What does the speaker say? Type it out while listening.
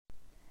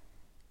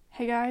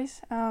Hey guys,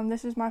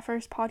 this is my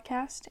first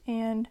podcast,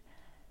 and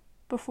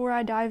before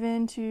I dive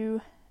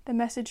into the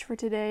message for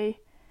today,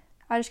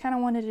 I just kind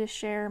of wanted to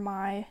share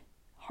my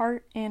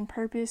heart and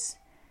purpose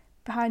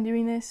behind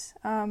doing this.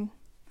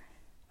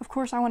 Of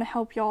course, I want to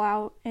help y'all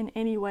out in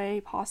any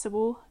way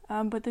possible,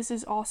 but this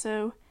is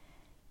also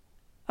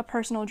a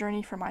personal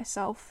journey for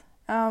myself.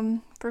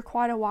 For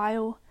quite a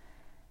while,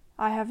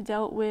 I have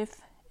dealt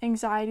with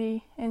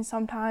anxiety and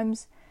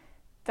sometimes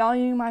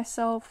valuing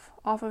myself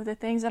off of the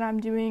things that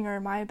I'm doing or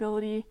my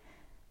ability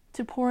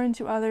to pour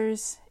into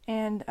others,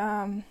 and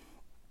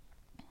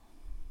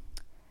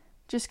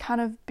just kind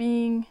of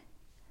being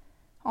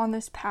on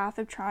this path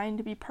of trying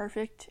to be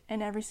perfect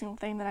in every single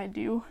thing that I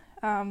do,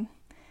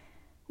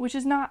 which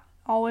is not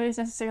always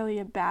necessarily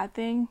a bad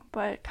thing,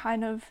 but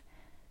kind of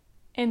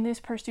in this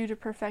pursuit of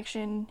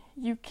perfection,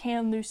 you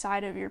can lose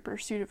sight of your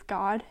pursuit of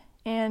God.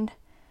 And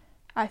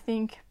I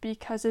think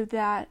because of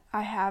that,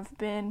 I have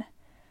been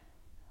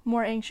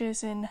more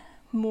anxious and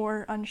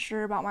more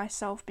unsure about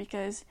myself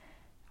because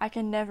I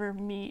can never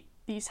meet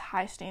these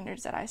high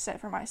standards that I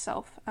set for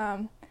myself,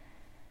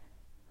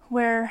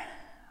 where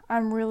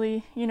I'm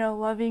really,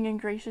 loving and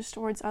gracious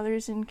towards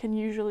others and can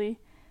usually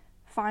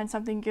find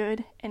something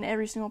good in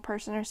every single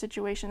person or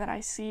situation that I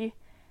see.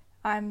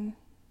 I'm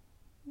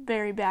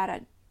very bad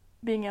at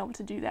being able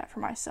to do that for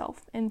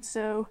myself. And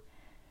so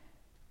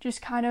just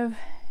kind of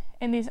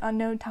in these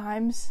unknown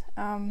times,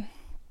 I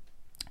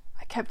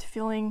kept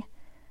feeling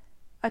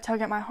a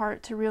tug at my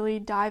heart to really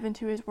dive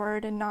into his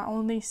word and not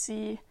only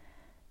see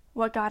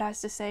what God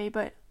has to say,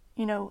 but,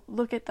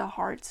 look at the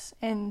hearts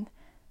and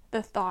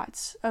the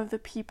thoughts of the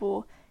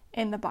people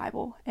in the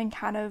Bible and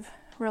kind of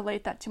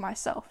relate that to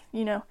myself,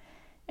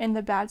 in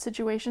the bad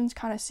situations,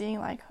 kind of seeing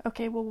like,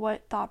 okay, well,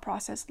 what thought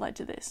process led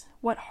to this?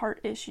 What heart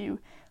issue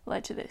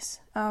led to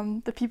this?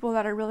 The people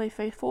that are really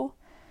faithful,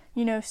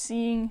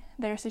 seeing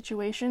their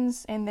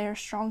situations and their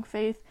strong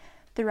faith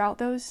throughout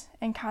those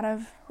and kind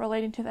of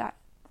relating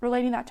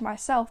that to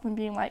myself and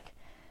being like,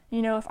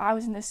 if I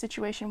was in this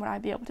situation, would I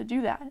be able to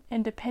do that?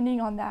 And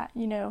depending on that,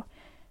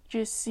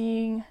 just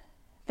seeing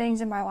things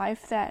in my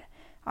life that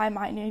I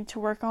might need to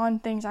work on,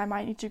 things I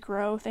might need to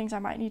grow, things I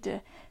might need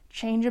to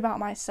change about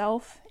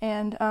myself.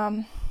 And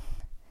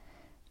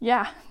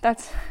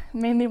that's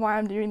mainly why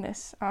I'm doing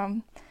this.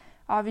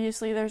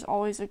 Obviously, there's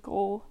always a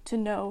goal to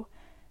know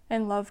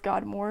and love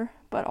God more,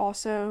 but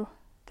also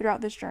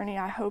throughout this journey,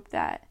 I hope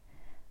that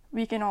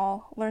we can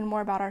all learn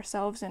more about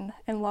ourselves and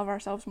love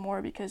ourselves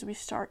more, because we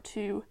start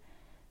to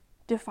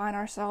define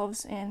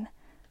ourselves and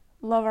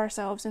love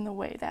ourselves in the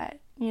way that,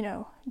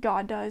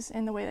 God does,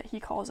 in the way that he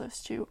calls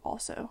us to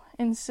also.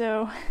 And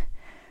so,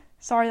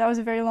 sorry, that was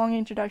a very long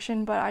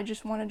introduction, but I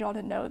just wanted y'all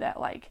to know that,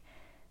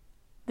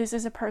 this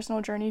is a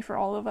personal journey for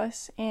all of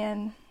us,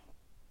 and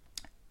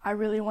I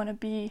really want to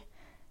be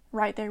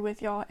right there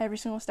with y'all every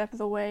single step of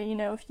the way.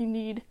 If you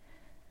need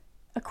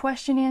a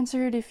question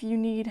answered, if you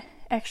need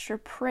extra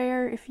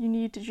prayer, if you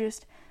need to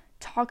just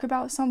talk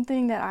about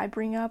something that I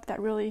bring up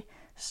that really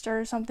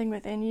stirs something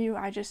within you,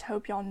 I just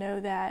hope y'all know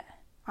that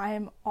I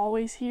am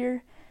always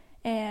here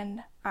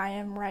and I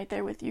am right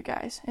there with you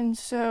guys. And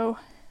so,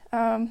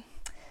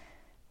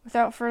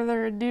 without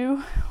further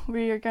ado,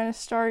 we are going to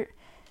start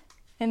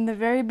in the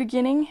very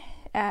beginning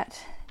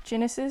at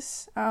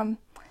Genesis. I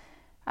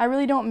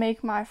really don't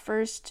make my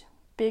first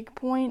big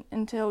point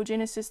until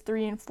Genesis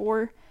 3 and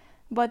 4,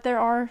 but there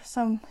are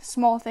some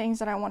small things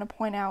that I want to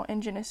point out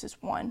in Genesis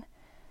 1.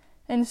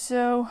 And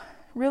so,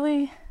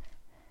 really,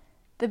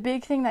 the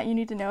big thing that you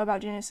need to know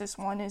about Genesis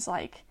 1 is,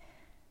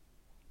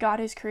 God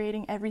is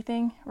creating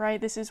everything,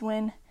 right? This is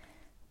when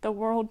the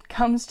world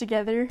comes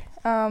together.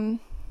 And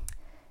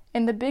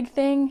the big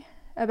thing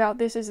about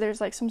this is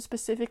there's, some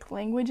specific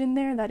language in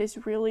there that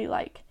is really,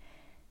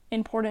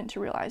 important to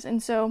realize.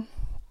 And so,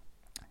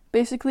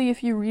 basically,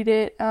 if you read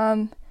it,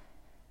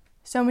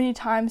 so many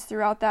times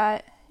throughout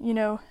that,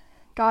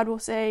 God will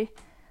say,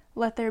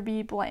 let there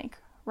be blank,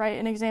 right?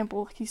 An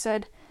example, he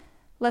said,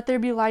 let there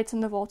be lights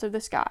in the vault of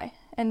the sky.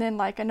 And then,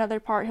 another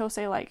part, he'll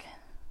say,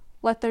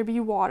 let there be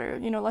water,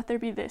 let there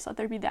be this, let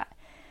there be that.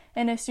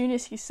 And as soon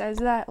as he says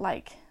that,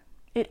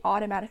 it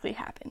automatically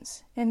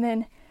happens. And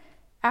then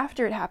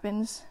after it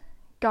happens,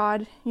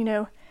 God,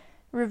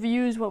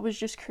 reviews what was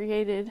just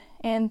created.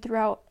 And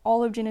throughout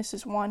all of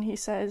Genesis 1, he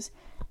says,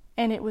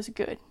 and it was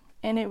good,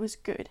 and it was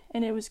good,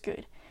 and it was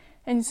good.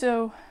 And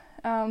so,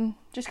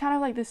 just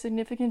kind of the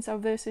significance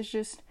of this is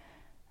just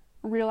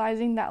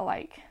realizing that,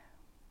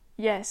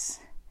 yes,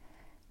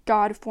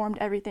 God formed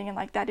everything,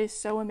 and that is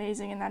so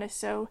amazing, and that is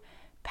so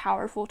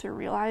powerful to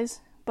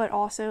realize, but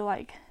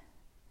also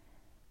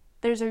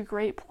there's a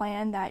great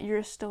plan that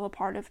you're still a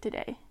part of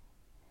today.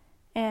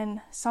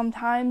 And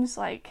sometimes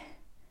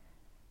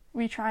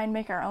we try and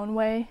make our own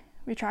way,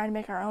 we try and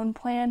make our own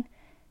plan,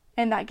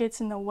 and that gets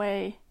in the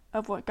way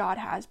of what God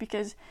has,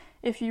 because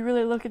if you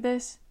really look at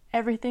this,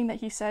 everything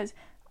that he says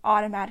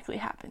automatically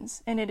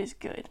happens, and it is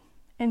good.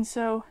 And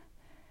so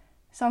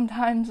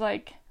sometimes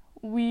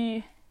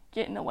we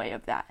get in the way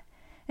of that.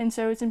 And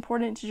so it's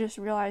important to just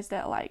realize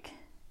that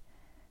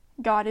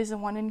God is the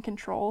one in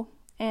control,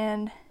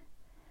 and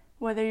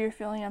whether you're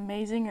feeling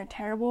amazing or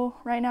terrible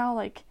right now,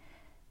 like,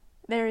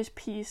 there is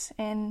peace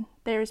and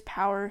there is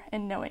power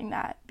in knowing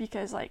that,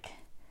 because, like,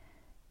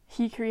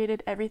 he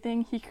created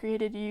everything. He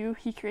created you.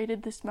 He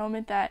created this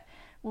moment that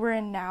we're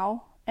in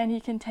now, and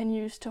he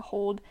continues to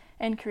hold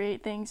and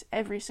create things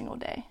every single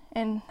day.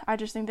 And I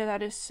just think that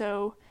that is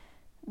so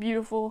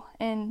beautiful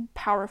and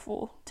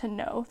powerful to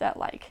know that,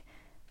 like,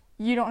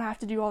 you don't have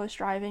to do all the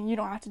striving, you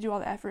don't have to do all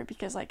the effort,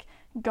 because, like,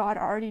 God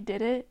already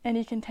did it, and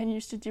he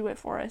continues to do it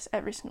for us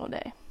every single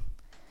day.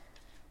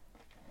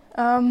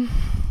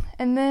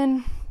 And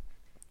then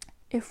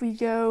if we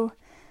go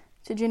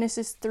to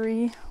Genesis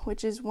 3,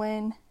 which is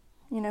when,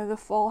 the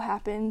fall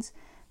happens,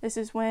 this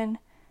is when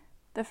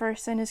the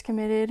first sin is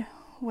committed,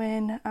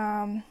 when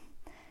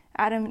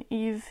Adam and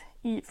Eve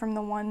eat from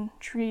the one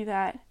tree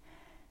that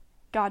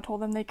God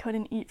told them they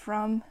couldn't eat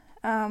from.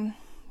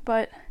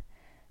 But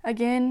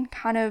again,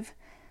 kind of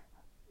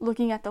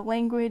looking at the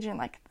language and,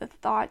 like, the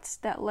thoughts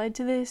that led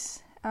to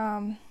this,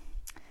 Adam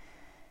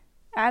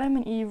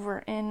and Eve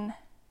were in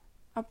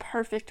a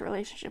perfect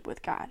relationship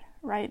with God,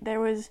 right? There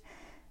was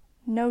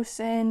no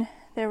sin,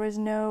 there was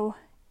no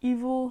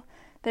evil,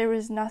 there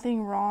was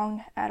nothing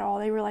wrong at all.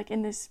 They were, like,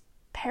 in this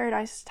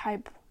paradise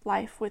type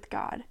life with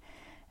God.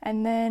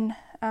 And then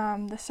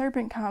the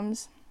serpent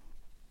comes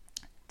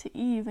to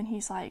Eve, and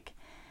he's like,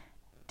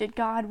 did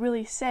God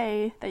really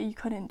say that you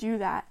couldn't do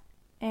that?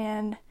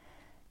 And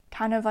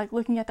kind of, like,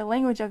 looking at the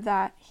language of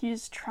that,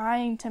 he's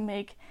trying to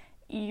make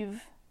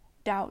Eve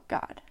doubt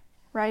God,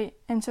 right?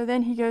 And so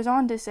then he goes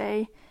on to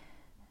say,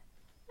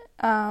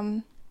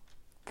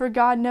 for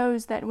God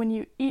knows that when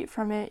you eat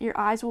from it, your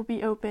eyes will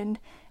be opened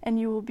and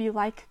you will be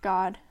like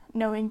God,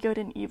 knowing good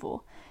and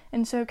evil.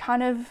 And so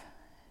kind of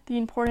the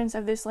importance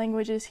of this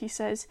language is, he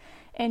says,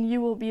 and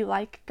you will be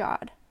like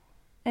God.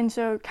 And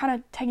so kind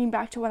of taking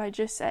back to what I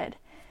just said,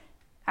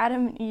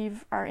 Adam and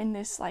Eve are in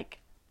this, like,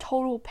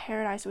 total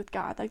paradise with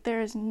God. Like,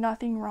 there is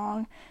nothing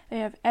wrong. They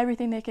have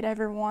everything they could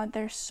ever want.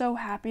 They're so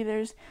happy.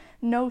 There's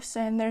no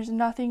sin. There's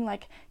nothing,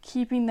 like,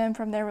 keeping them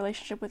from their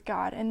relationship with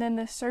God. And then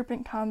the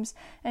serpent comes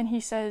and he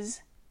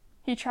says,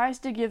 he tries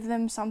to give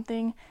them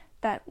something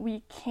that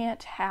we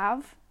can't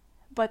have,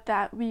 but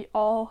that we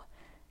all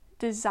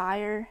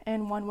desire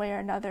in one way or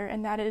another,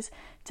 and that is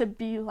to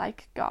be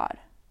like God.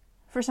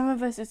 For some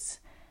of us,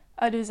 it's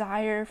a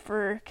desire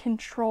for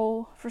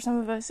control. For some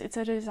of us, it's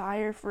a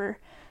desire for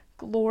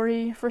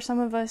glory. For some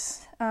of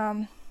us,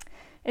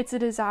 it's a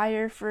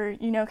desire for,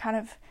 kind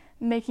of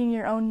making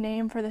your own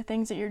name for the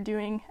things that you're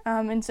doing.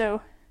 And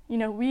so,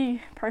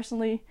 we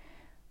personally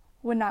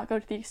would not go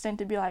to the extent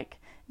to be like,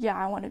 yeah,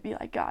 I want to be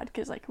like God,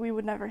 because, like, we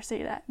would never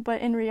say that.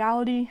 But in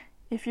reality,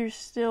 if you're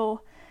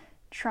still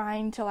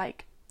trying to,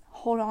 like,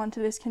 hold on to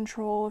this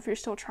control, if you're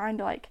still trying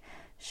to, like,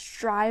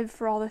 strive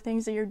for all the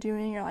things that you're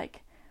doing, or,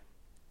 like,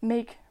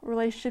 make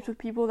relationships with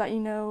people that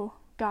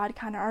God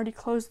kind of already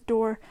closed the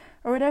door,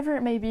 or whatever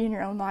it may be in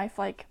your own life,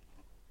 like,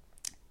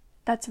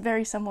 that's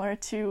very similar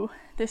to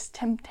this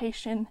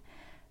temptation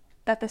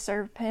that the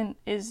serpent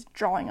is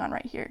drawing on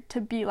right here, to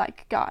be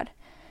like God.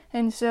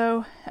 And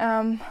so,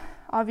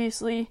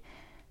 obviously,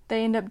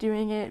 they end up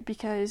doing it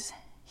because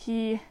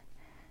he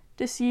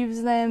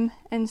deceives them.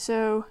 And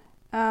so,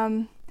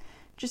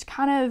 just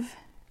kind of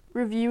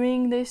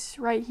reviewing this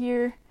right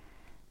here,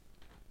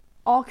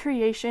 all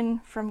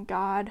creation from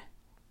God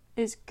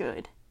is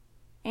good.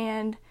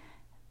 And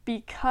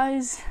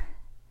because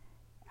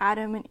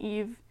Adam and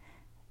Eve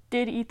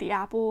did eat the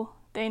apple,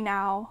 they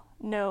now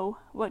know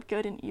what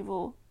good and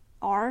evil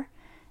are.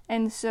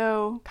 And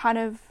so kind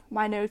of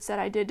my notes that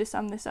I did to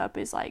sum this up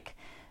is, like,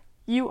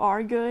 you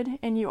are good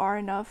and you are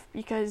enough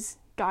because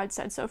God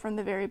said so from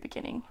the very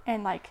beginning.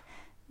 And, like,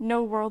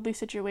 no worldly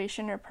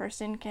situation or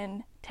person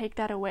can take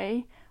that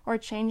away or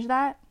change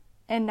that.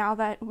 And now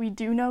that we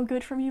do know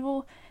good from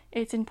evil,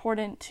 it's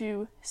important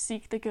to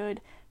seek the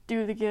good,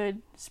 do the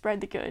good,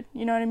 spread the good.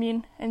 You know what I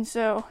mean? And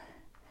so,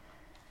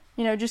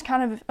 just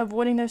kind of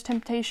avoiding those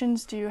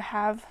temptations to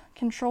have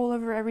control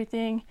over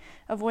everything,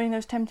 avoiding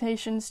those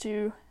temptations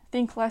to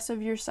think less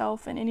of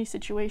yourself in any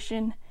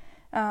situation,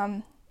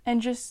 and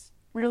just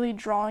really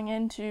drawing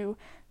into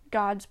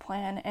God's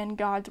plan and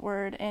God's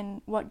word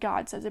and what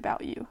God says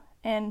about you,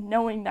 and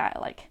knowing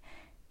that, like,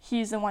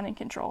 he's the one in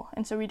control.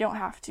 And so we don't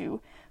have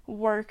to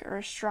work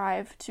or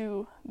strive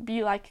to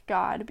be like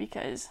God,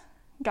 because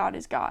God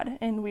is God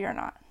and we are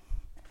not.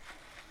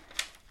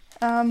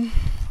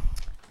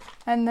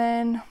 And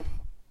then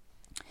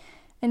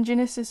in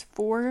Genesis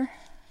 4,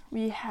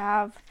 we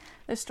have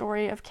the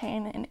story of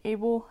Cain and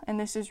Abel, and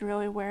this is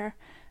really where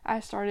I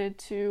started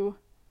to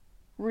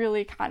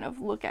really kind of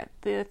look at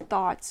the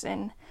thoughts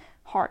and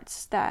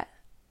hearts that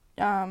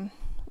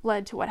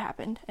led to what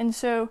happened. And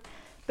so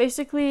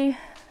basically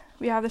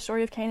we have the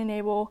story of Cain and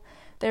Abel.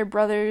 They're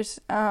brothers,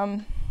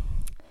 and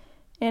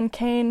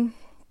Cain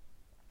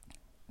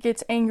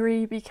gets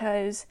angry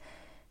because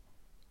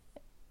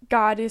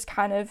God is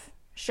kind of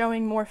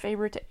showing more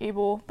favor to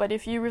Abel. But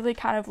if you really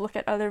kind of look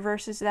at other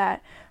verses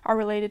that are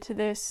related to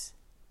this,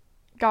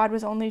 God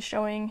was only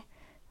showing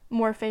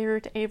more favor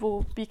to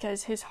Abel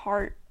because his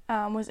heart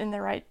was in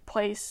the right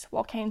place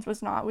while Cain's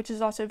was not, which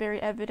is also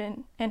very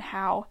evident in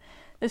how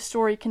the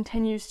story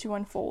continues to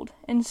unfold.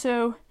 And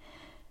so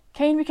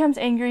Cain becomes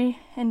angry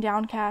and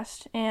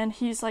downcast, and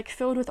he's like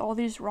filled with all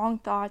these wrong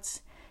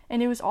thoughts,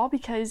 and it was all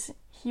because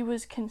he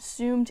was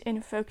consumed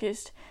and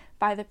focused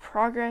by the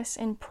progress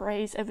and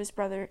praise of his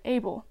brother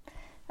Abel.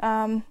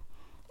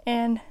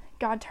 And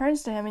God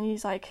turns to him and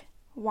he's like,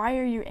 "Why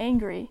are you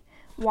angry?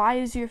 Why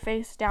is your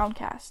face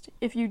downcast?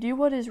 If you do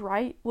what is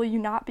right, will you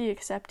not be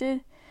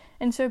accepted?"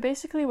 And so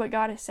basically what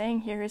God is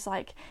saying here is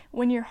like,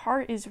 when your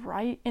heart is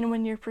right and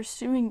when you're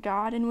pursuing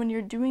God and when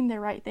you're doing the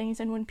right things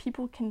and when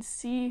people can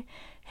see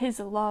his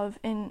love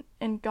and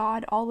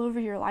God all over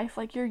your life,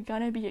 like you're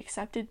gonna be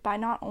accepted by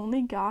not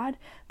only God,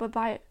 but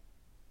by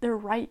the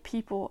right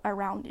people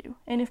around you.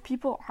 And if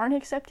people aren't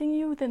accepting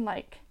you, then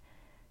like,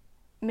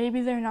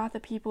 maybe they're not the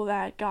people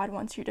that God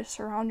wants you to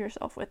surround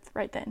yourself with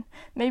right then.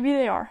 Maybe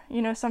they are.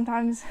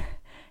 Sometimes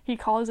he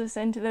calls us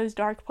into those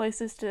dark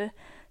places to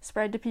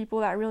spread to people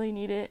that really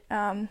need it.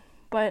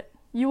 But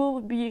you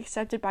will be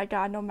accepted by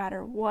God no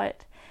matter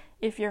what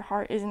if your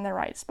heart is in the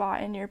right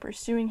spot and you're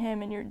pursuing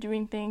him and you're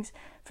doing things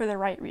for the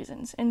right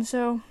reasons. And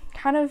so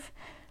kind of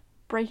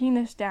breaking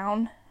this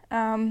down,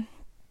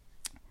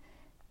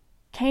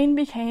 Cain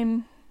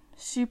became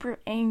super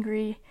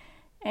angry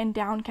and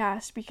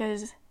downcast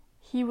because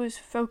he was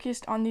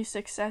focused on the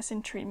success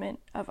and treatment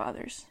of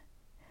others,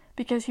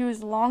 because he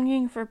was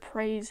longing for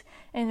praise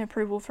and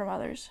approval from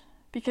others,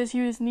 because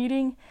he was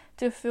needing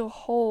to feel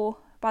whole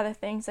by the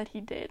things that he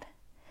did.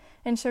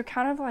 And so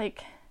kind of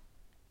like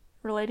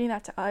relating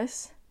that to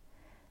us,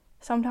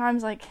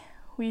 sometimes like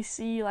we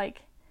see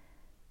like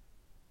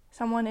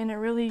someone in a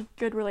really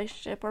good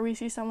relationship, or we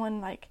see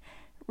someone like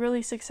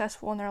really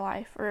successful in their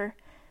life, or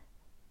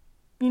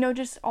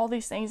just all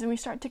these things, and we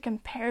start to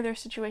compare their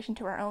situation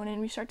to our own, and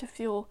we start to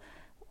feel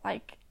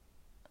like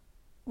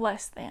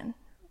less than,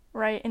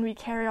 right? And we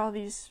carry all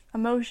these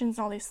emotions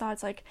and all these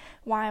thoughts like,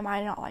 why am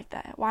I not like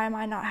that? Why am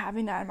I not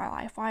having that in my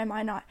life? Why am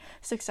I not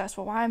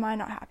successful? Why am I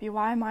not happy?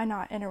 Why am I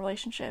not in a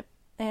relationship?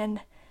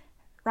 And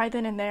right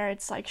then and there,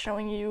 it's like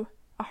showing you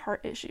a heart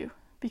issue,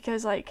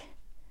 because like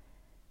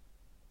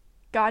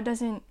God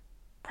doesn't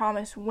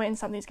promise when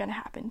something's going to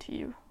happen to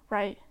you,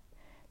 right?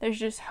 There's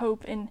just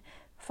hope in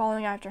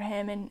following after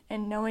him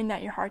and knowing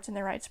that your heart's in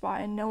the right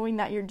spot and knowing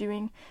that you're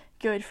doing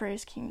good for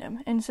his kingdom.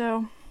 And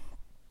so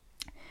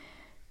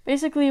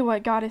basically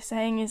what God is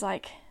saying is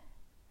like,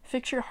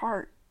 fix your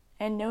heart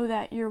and know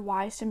that your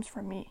why stems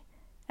from me,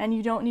 and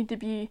you don't need to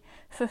be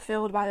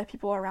fulfilled by the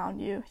people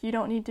around you. You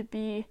don't need to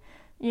be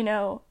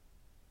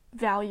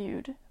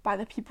valued by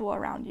the people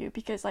around you,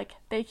 because like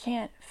they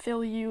can't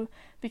fill you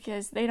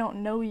because they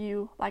don't know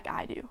you like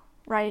I do,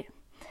 right?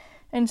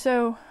 And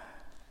so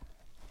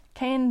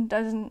Cain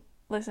doesn't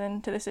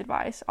listen to this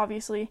advice,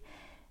 obviously,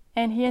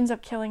 and he ends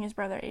up killing his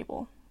brother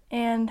Abel.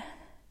 And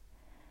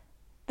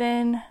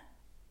then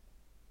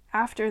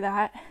after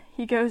that,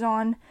 he goes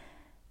on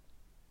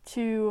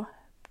to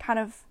kind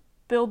of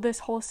build this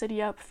whole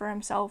city up for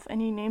himself,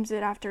 and he names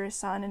it after his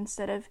son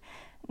instead of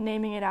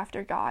naming it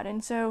after God.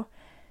 And so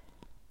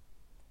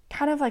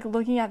kind of like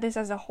looking at this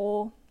as a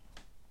whole,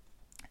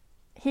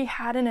 he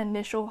had an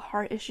initial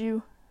heart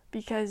issue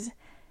because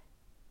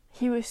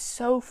he was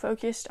so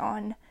focused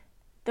on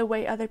the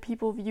way other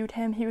people viewed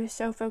him. He was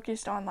so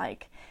focused on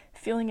like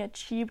feeling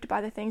achieved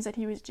by the things that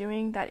he was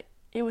doing that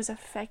it was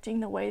affecting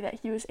the way that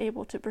he was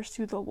able to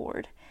pursue the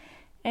Lord.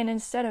 And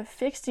instead of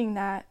fixing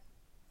that,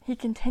 he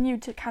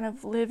continued to kind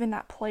of live in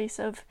that place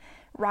of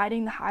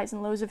riding the highs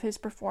and lows of his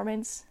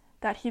performance,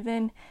 that he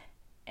then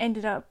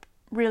ended up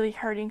really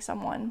hurting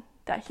someone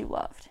that he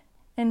loved.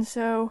 And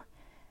so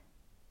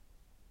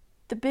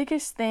the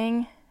biggest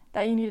thing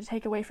that you need to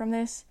take away from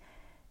this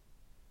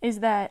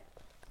is that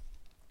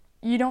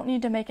you don't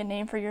need to make a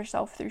name for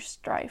yourself through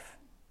strife.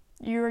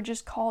 You are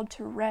just called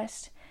to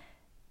rest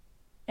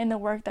in the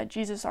work that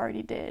Jesus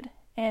already did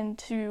and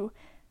to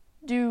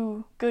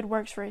do good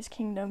works for his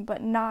kingdom,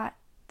 but not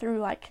through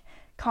like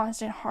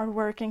constant hard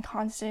work and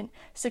constant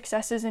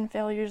successes and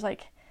failures.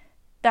 Like,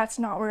 that's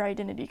not where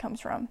identity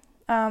comes from.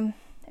 And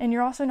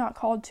you're also not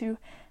called to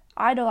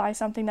idolize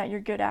something that you're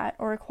good at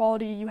or a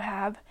quality you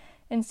have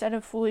instead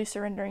of fully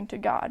surrendering to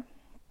God.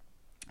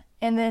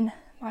 And then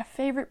my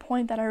favorite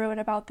point that I wrote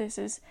about this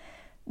is,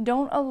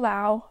 don't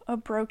allow a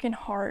broken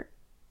heart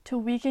to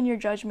weaken your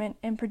judgment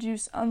and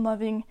produce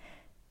unloving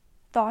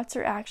thoughts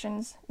or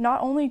actions,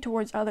 not only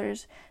towards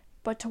others,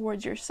 but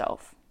towards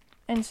yourself.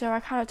 And so I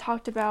kind of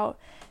talked about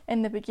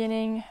in the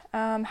beginning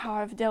how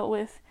I've dealt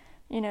with,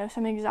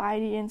 some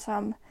anxiety and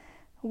some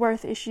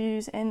worth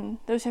issues, and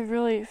those have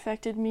really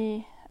affected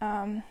me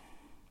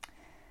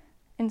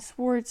in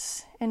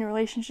sports and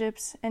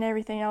relationships and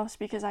everything else,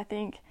 because I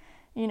think,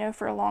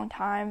 for a long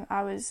time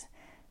I was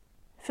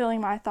filling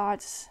my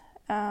thoughts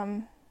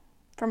from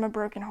a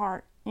broken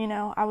heart.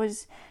 I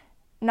was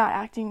not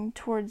acting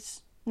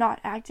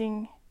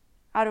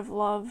out of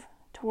love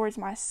towards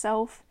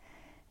myself,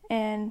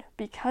 and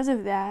because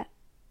of that,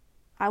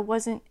 I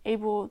wasn't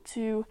able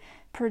to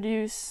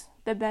produce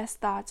the best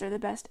thoughts or the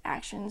best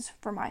actions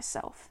for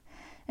myself.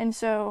 And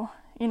so,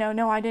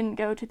 no, I didn't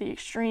go to the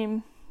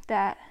extreme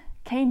that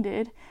Cain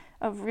did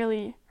of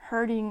really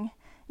hurting,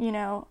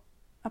 a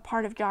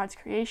part of God's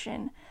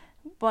creation.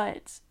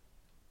 But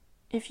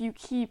if you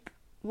keep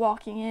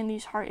walking in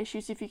these heart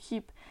issues, if you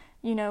keep,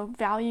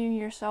 valuing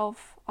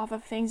yourself off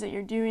of things that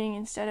you're doing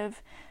instead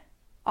of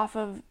off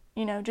of,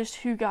 just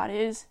who God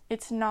is,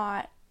 it's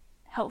not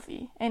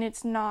healthy, and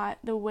it's not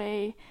the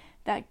way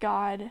that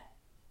God,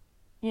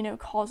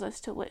 calls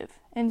us to live.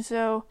 And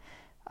so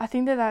I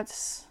think that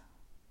that's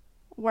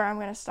where I'm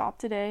going to stop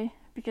today,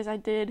 because I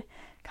did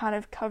kind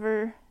of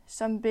cover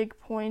some big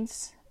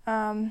points,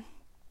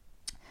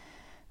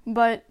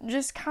 but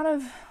just kind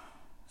of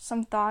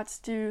some thoughts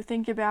to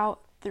think about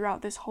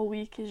throughout this whole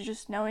week is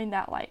just knowing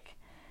that, like,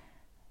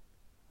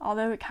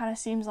 although it kind of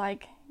seems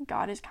like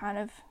God is kind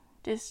of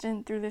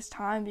distant through this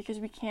time because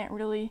we can't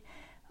really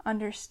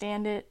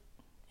understand it,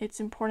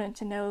 it's important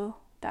to know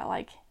that,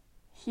 like,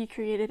 He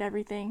created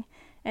everything,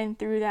 and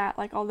through that,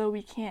 like, although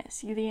we can't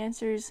see the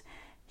answers,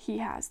 He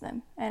has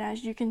them. And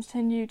as you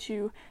continue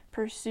to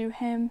pursue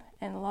Him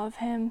and love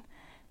Him,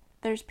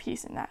 there's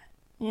peace in that.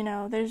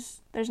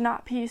 There's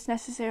not peace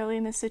necessarily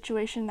in the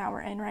situation that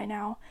we're in right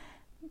now,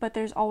 but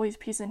there's always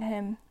peace in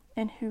Him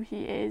and who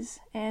He is,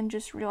 and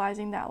just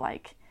realizing that,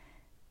 like,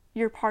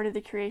 you're part of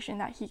the creation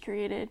that He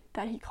created,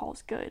 that He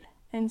calls good.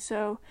 And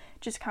so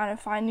just kind of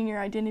finding your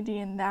identity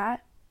in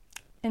that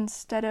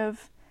instead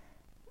of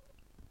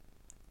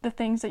the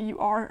things that you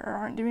are or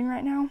aren't doing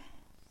right now,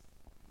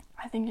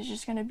 I think is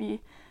just going to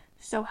be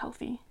so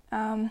healthy.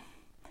 I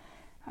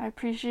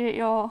appreciate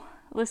y'all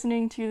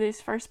listening to this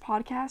first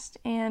podcast,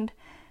 and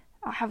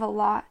I have a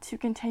lot to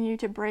continue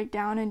to break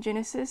down in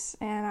Genesis,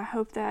 and I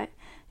hope that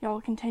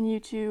y'all continue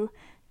to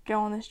go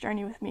on this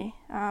journey with me.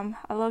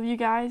 I love you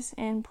guys,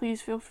 and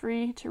please feel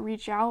free to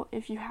reach out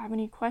if you have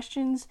any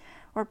questions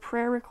or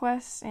prayer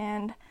requests,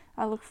 and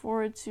I look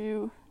forward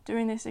to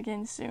doing this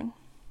again soon.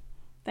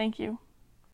 Thank you.